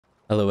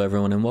Hello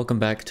everyone and welcome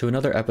back to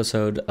another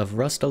episode of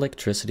Rust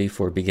Electricity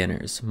for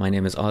Beginners. My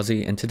name is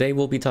Auzzie and today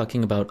we'll be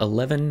talking about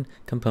 11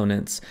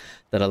 components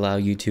that allow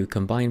you to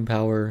combine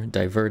power,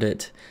 divert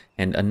it,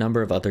 and a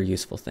number of other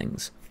useful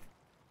things.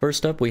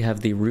 First up we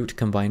have the root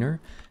combiner,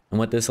 and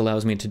what this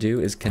allows me to do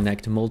is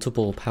connect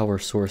multiple power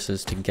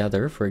sources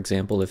together. For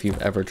example, if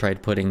you've ever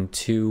tried putting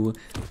two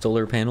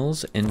solar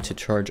panels in to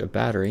charge a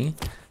battery,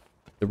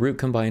 the root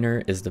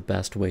combiner is the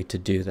best way to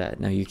do that.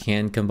 Now you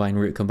can combine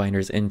root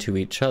combiners into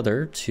each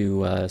other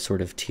to sort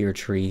of tier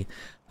tree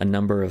a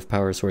number of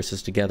power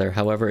sources together.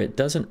 However, it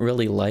doesn't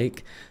really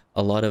like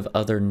a lot of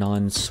other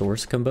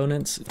non-source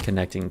components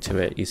connecting to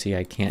it. You see,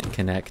 I can't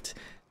connect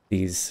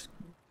these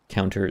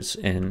counters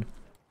in.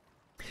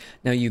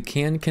 Now you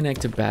can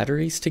connect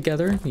batteries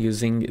together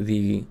using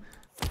the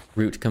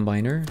root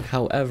combiner.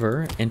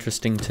 However,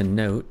 interesting to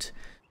note,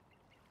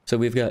 so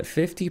we've got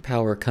 50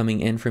 power coming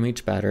in from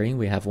each battery,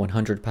 we have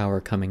 100 power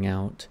coming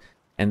out,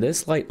 and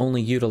this light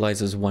only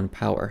utilizes 1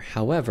 power.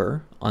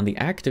 However, on the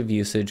active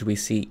usage, we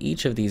see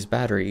each of these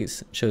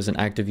batteries shows an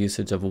active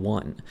usage of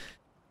 1.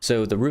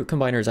 So the root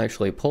combiner is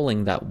actually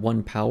pulling that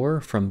 1 power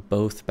from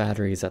both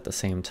batteries at the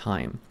same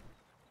time.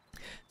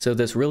 So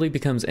this really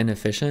becomes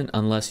inefficient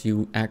unless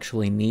you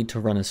actually need to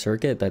run a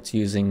circuit that's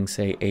using,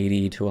 say,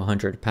 80 to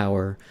 100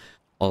 power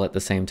all at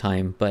the same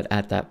time, but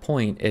at that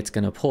point it's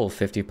going to pull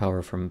 50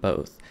 power from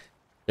both.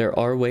 There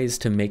are ways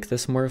to make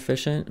this more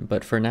efficient,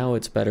 but for now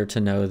it's better to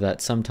know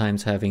that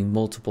sometimes having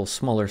multiple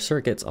smaller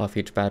circuits off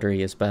each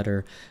battery is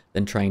better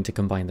than trying to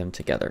combine them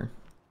together.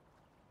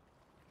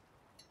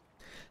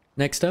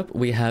 Next up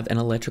we have an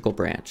electrical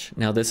branch.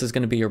 Now this is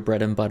going to be your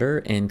bread and butter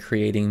in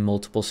creating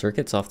multiple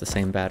circuits off the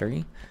same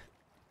battery.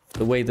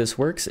 The way this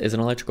works is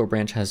an electrical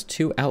branch has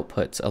 2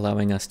 outputs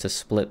allowing us to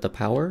split the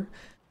power.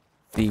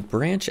 The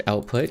branch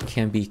output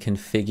can be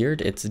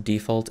configured, its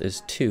default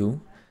is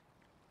 2,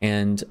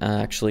 and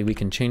actually we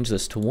can change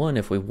this to 1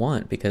 if we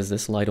want because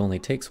this light only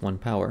takes 1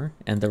 power,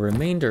 and the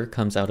remainder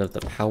comes out of the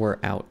power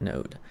out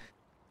node.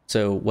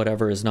 So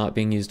whatever is not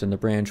being used in the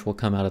branch will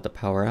come out of the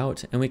power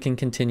out, and we can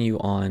continue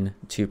on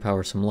to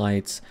power some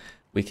lights.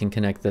 We can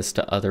connect this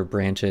to other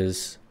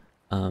branches,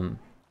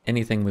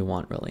 anything we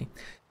want really.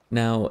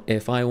 Now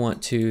if I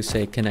want to,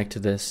 say,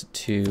 connect this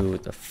to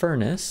the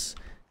furnace,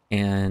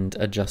 and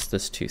adjust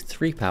this to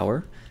 3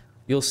 power,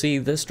 you'll see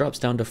this drops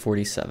down to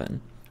 47.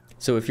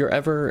 So if you're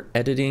ever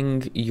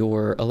editing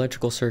your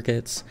electrical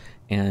circuits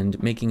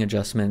and making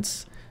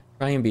adjustments,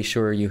 try and be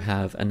sure you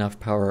have enough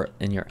power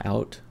in your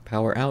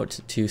power out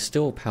to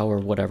still power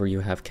whatever you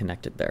have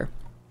connected there.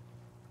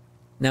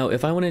 Now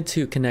if I wanted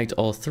to connect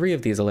all 3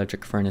 of these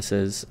electric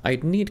furnaces,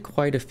 I'd need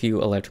quite a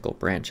few electrical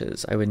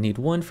branches. I would need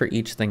 1 for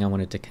each thing I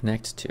wanted to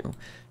connect to.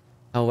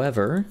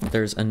 However,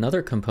 there's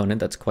another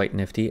component that's quite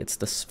nifty, it's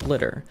the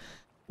splitter.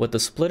 What the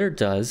splitter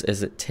does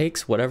is it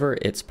takes whatever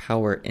its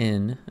power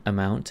in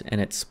amount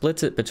and it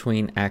splits it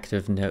between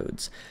active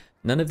nodes.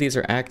 None of these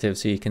are active,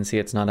 so you can see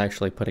it's not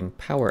actually putting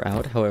power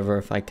out. However,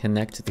 if I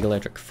connect the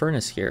electric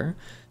furnace here,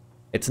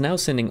 it's now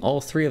sending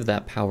all 3 of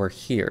that power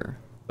here.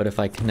 But if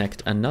I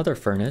connect another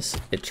furnace,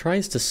 it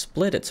tries to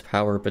split its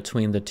power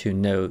between the 2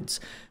 nodes,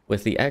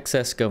 with the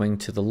excess going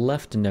to the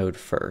left node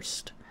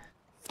first.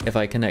 If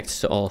I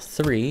connect to all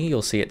 3,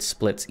 you'll see it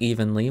splits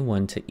evenly,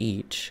 1 to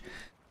each.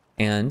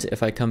 And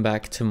if I come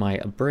back to my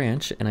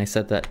branch and I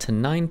set that to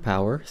 9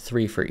 power,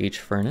 3 for each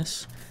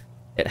furnace,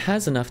 it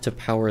has enough to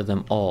power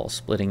them all,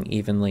 splitting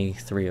evenly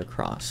 3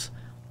 across.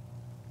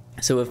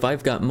 So if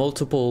I've got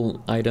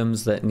multiple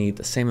items that need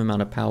the same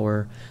amount of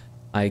power,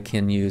 I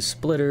can use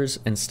splitters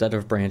instead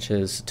of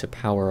branches to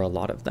power a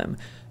lot of them.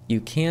 You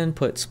can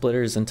put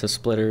splitters into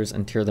splitters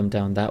and tear them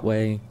down that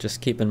way.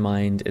 Just keep in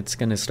mind it's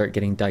going to start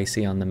getting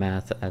dicey on the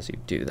math as you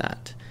do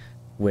that,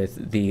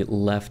 with the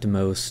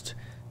leftmost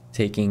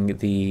taking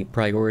the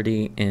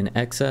priority in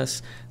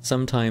excess.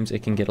 Sometimes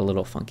it can get a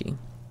little funky.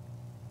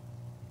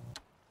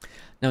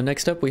 Now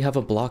next up we have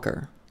a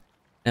blocker.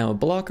 Now a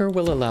blocker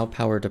will allow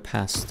power to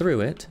pass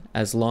through it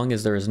as long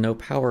as there is no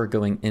power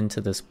going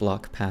into this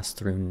block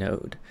pass-through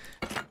node.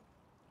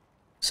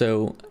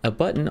 So a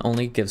button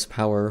only gives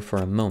power for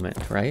a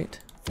moment, right?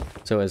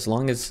 So as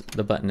long as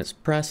the button is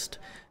pressed,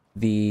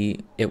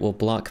 it will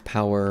block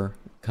power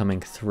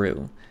coming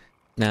through.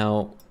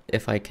 Now,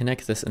 if I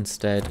connect this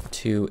instead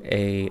to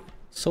a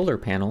solar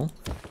panel,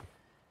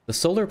 the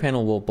solar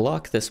panel will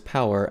block this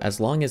power as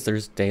long as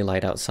there's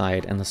daylight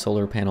outside and the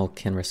solar panel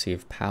can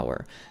receive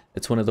power.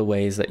 It's one of the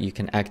ways that you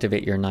can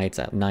activate your nights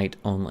at night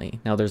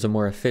only. Now there's a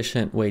more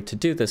efficient way to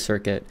do this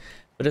circuit,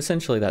 but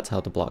essentially that's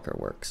how the blocker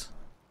works.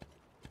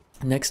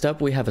 Next up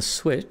we have a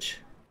switch,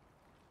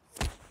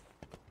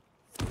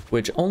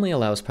 which only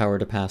allows power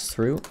to pass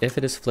through if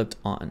it is flipped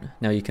on.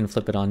 Now you can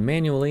flip it on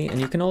manually, and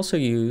you can also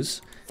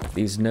use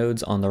these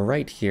nodes on the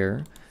right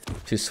here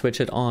to switch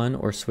it on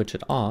or switch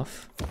it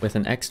off with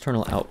an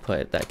external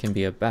output. That can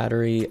be a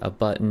battery, a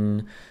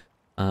button,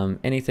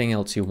 anything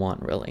else you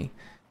want really.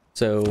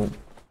 So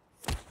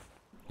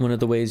one of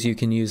the ways you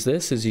can use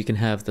this is you can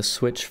have the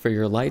switch for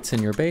your lights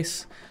in your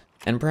base,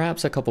 and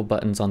perhaps a couple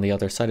buttons on the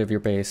other side of your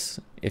base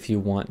if you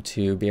want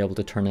to be able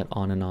to turn it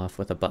on and off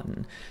with a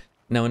button.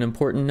 Now, an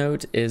important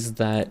note is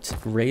that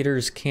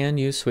raiders can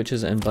use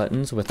switches and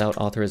buttons without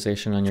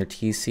authorization on your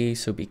TC,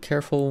 so be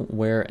careful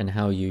where and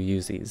how you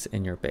use these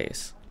in your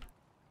base.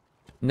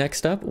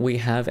 Next up, we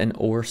have an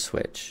OR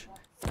switch.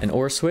 An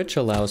OR switch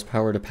allows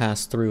power to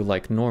pass through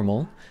like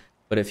normal,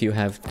 but if you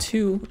have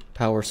two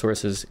power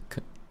sources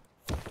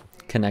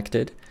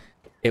connected,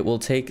 it will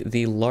take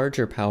the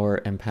larger power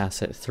and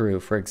pass it through.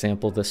 For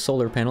example, the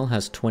solar panel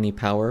has 20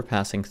 power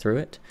passing through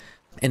it,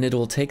 and it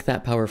will take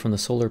that power from the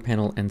solar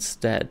panel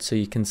instead. So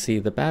you can see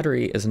the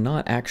battery is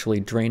not actually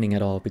draining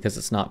at all because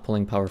it's not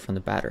pulling power from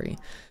the battery.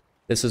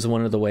 This is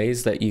one of the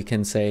ways that you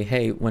can say,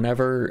 hey,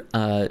 whenever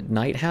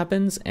night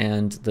happens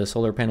and the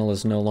solar panel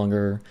is no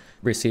longer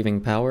receiving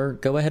power,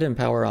 go ahead and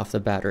power off the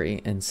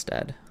battery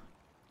instead.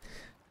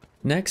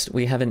 Next,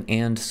 we have an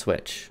AND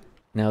switch.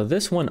 Now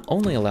this one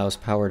only allows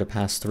power to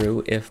pass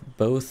through if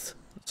both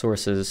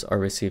sources are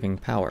receiving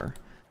power.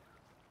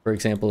 For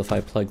example, if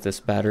I plug this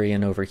battery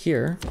in over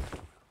here,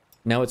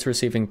 now it's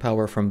receiving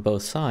power from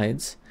both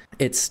sides.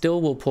 It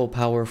still will pull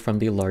power from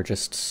the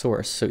largest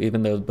source. So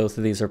even though both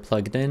of these are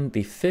plugged in,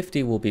 the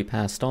 50 will be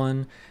passed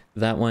on.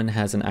 That one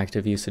has an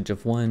active usage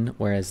of 1,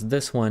 whereas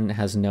this one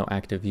has no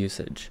active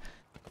usage.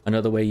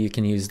 Another way you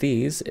can use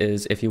these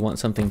is if you want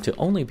something to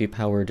only be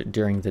powered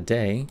during the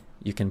day,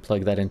 you can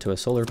plug that into a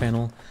solar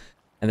panel.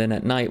 And then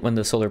at night, when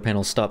the solar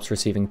panel stops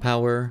receiving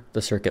power,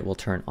 the circuit will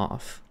turn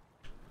off.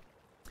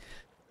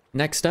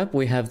 Next up,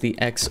 we have the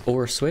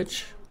XOR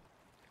switch,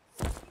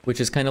 which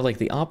is kind of like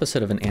the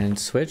opposite of an AND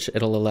switch.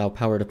 It'll allow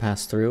power to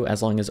pass through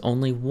as long as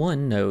only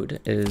one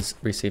node is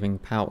receiving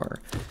power.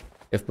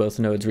 If both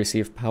nodes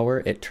receive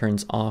power, it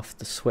turns off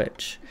the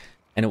switch,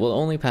 and it will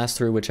only pass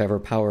through whichever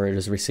power it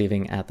is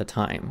receiving at the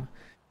time.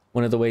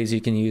 One of the ways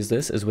you can use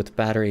this is with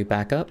battery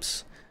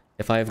backups.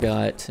 If I've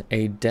got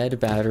a dead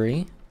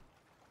battery,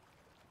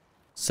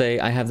 say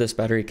I have this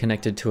battery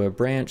connected to a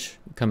branch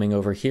coming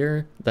over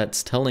here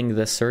that's telling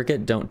this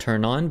circuit don't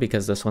turn on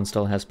because this one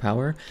still has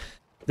power.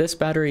 This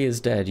battery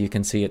is dead. You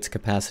can see its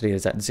capacity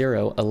is at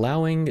 0,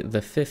 allowing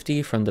the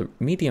 50 from the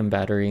medium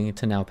battery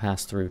to now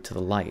pass through to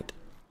the light.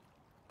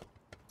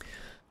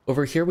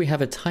 Over here we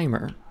have a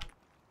timer.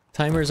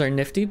 Timers are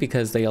nifty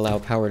because they allow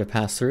power to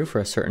pass through for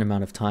a certain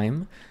amount of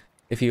time.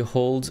 If you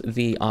hold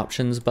the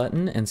options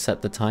button and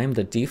set the time,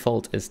 the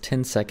default is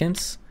 10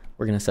 seconds.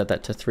 We're going to set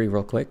that to 3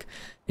 real quick.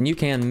 And you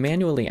can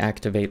manually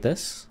activate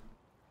this,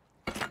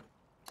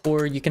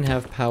 or you can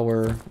have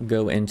power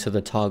go into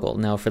the toggle.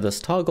 Now for this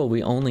toggle,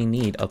 we only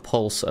need a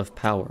pulse of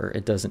power.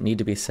 It doesn't need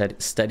to be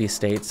set steady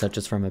state, such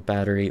as from a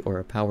battery or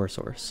a power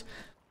source.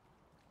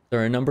 There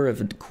are a number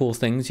of cool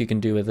things you can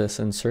do with this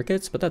in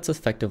circuits, but that's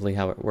effectively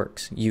how it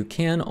works. You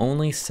can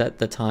only set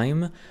the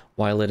time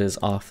while it is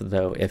off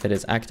though. If it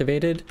is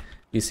activated,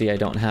 you see I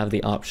don't have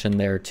the option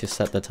there to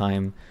set the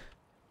time.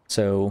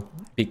 So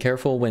be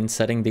careful when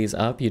setting these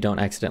up, you don't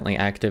accidentally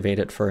activate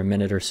it for a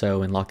minute or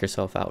so and lock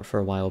yourself out for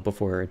a while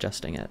before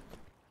adjusting it.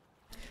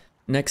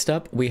 Next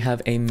up, we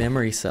have a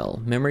memory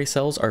cell. Memory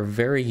cells are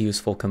very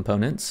useful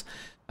components.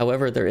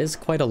 However, there is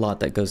quite a lot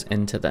that goes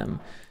into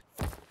them.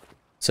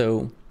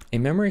 So a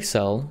memory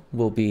cell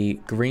will be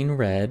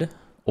green-red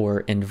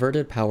or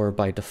inverted power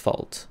by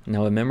default.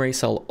 Now a memory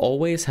cell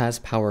always has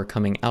power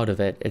coming out of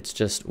it. It's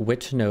just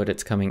which node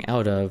it's coming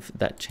out of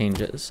that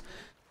changes.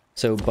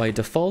 So by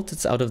default,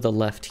 it's out of the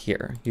left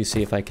here. You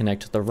see if I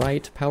connect to the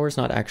right, power's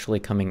not actually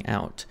coming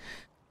out.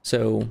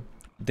 So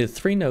the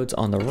 3 nodes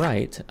on the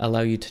right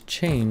allow you to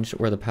change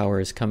where the power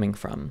is coming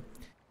from.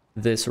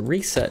 This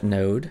reset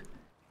node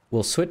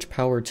will switch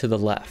power to the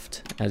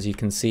left. As you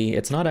can see,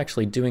 it's not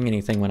actually doing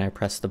anything when I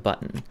press the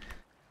button.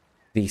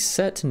 The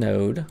set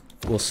node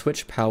will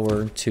switch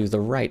power to the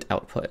right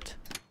output.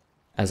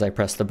 As I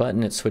press the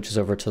button, it switches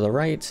over to the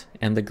right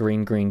and the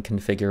green-green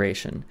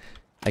configuration.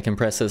 I can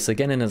press this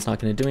again and it's not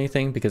going to do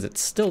anything because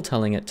it's still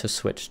telling it to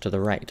switch to the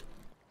right.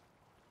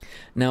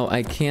 Now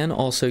I can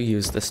also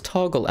use this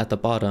toggle at the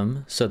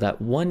bottom so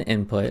that one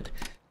input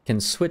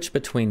can switch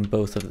between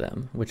both of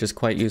them, which is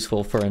quite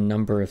useful for a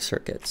number of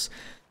circuits.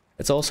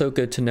 It's also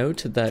good to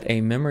note that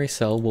a memory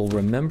cell will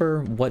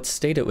remember what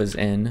state it was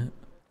in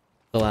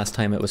the last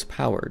time it was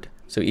powered.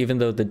 So even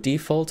though the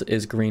default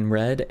is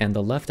green-red and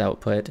the left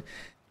output,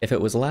 if it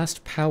was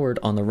last powered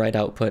on the right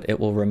output, it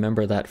will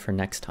remember that for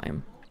next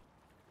time.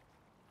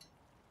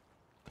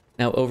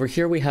 Now over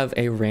here we have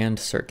a RAND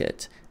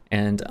circuit,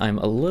 and I'm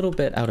a little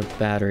bit out of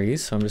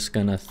batteries, so I'm just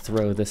gonna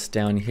throw this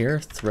down here,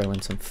 throw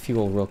in some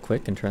fuel real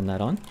quick and turn that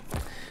on. A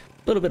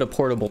little bit of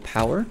portable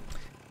power,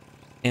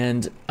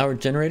 and our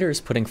generator is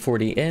putting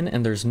 40 in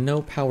and there's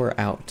no power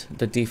out.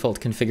 The default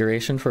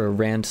configuration for a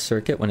RAND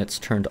circuit when it's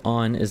turned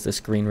on is this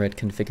green-red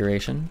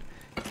configuration,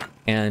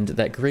 and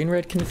that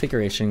green-red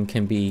configuration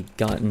can be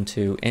gotten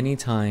to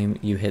anytime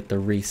you hit the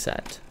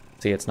reset.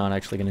 See, it's not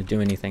actually gonna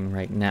do anything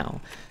right now.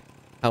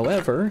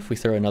 However, if we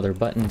throw another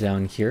button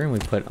down here and we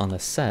put on the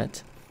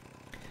set,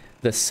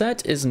 The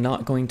set is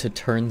not going to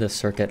turn the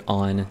circuit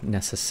on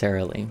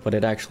necessarily. What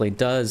it actually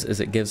does is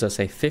it gives us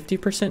a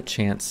 50%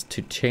 chance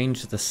to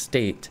change the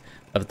state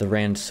of the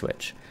RAND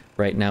switch.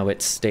 Right now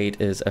its state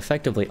is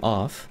effectively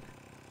off,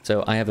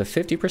 so I have a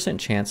 50%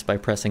 chance by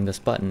pressing this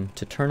button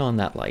to turn on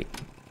that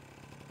light.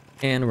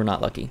 And we're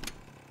not lucky.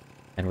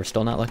 And we're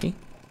still not lucky.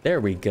 There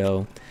we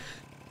go.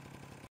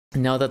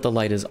 Now that the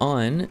light is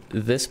on,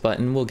 this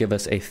button will give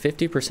us a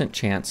 50%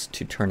 chance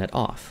to turn it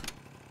off.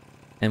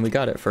 And we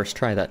got it first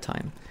try that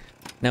time.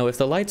 Now if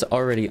the light's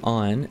already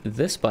on,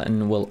 this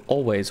button will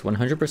always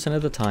 100%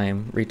 of the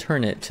time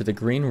return it to the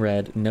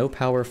green-red no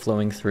power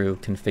flowing through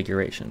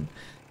configuration.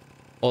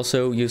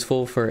 Also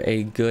useful for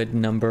a good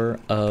number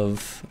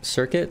of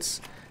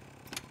circuits.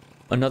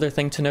 Another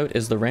thing to note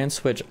is the RAND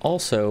switch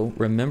also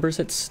remembers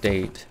its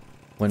state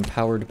when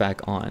powered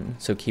back on,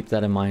 so keep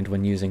that in mind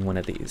when using one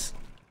of these.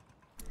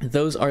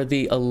 Those are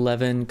the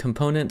 11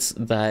 components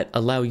that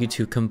allow you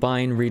to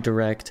combine,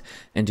 redirect,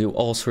 and do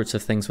all sorts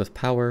of things with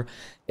power.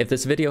 If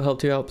this video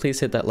helped you out, please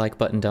hit that like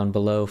button down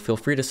below. Feel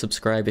free to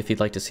subscribe if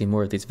you'd like to see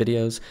more of these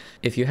videos.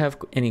 If you have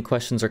any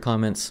questions or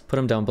comments, put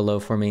them down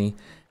below for me,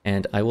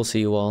 and I will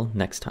see you all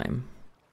next time.